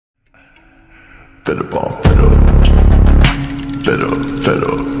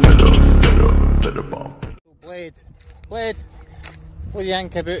Blade, what do you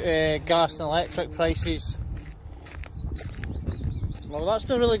think about gas and electric prices? Well, that's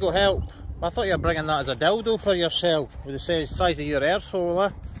not really going to help. I thought you were bringing that as a dildo for yourself, with the size of your arsehole,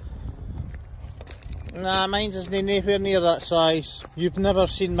 eh? Nah, mine's isn't anywhere near that size. You've never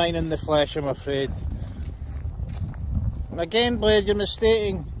seen mine in the flesh, I'm afraid. Again, Blade, you're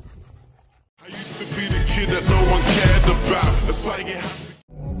mistaking. I used to be the kid that no one cared about. It's like it has to...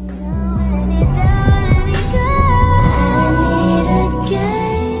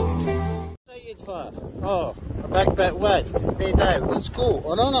 Excited for? Oh, a big bit wide. No doubt. Let's go.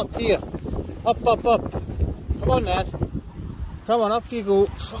 We're on up here. Up, up, up. Come on then. Come on, up you go.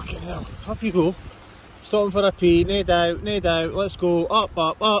 Fucking hell. Up you go. Stopping for a pee. No doubt, no doubt. Let's go. Up,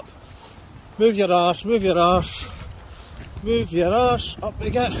 up, up. Move your arse, move your arse. Move your arse. Up we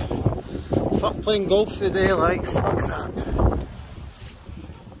get. Fuck playing golf today, like. Fuck that.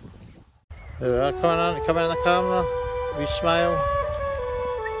 There we are, coming in the camera. We smile.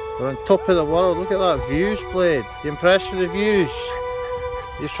 We're on top of the world. Look at that views, Blade. You impressed with the views?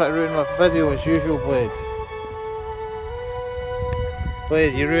 You just try to ruin my video as usual, Blade.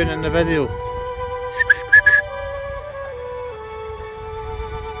 Blade, you're ruining the video.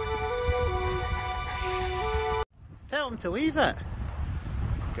 Tell him to leave it.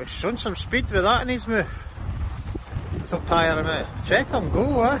 He's showing some speed with that in his move. This'll tire him out. Check him,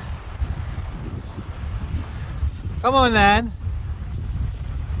 go, eh? Come on then.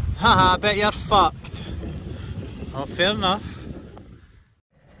 Haha, I bet you're fucked. Oh, fair enough.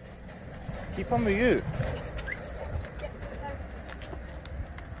 Keep on with you.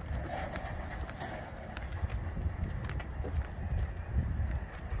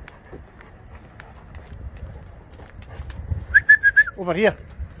 Over here.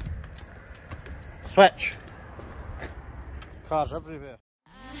 Switch. Cars everywhere.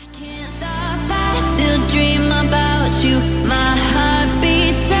 I can't stop.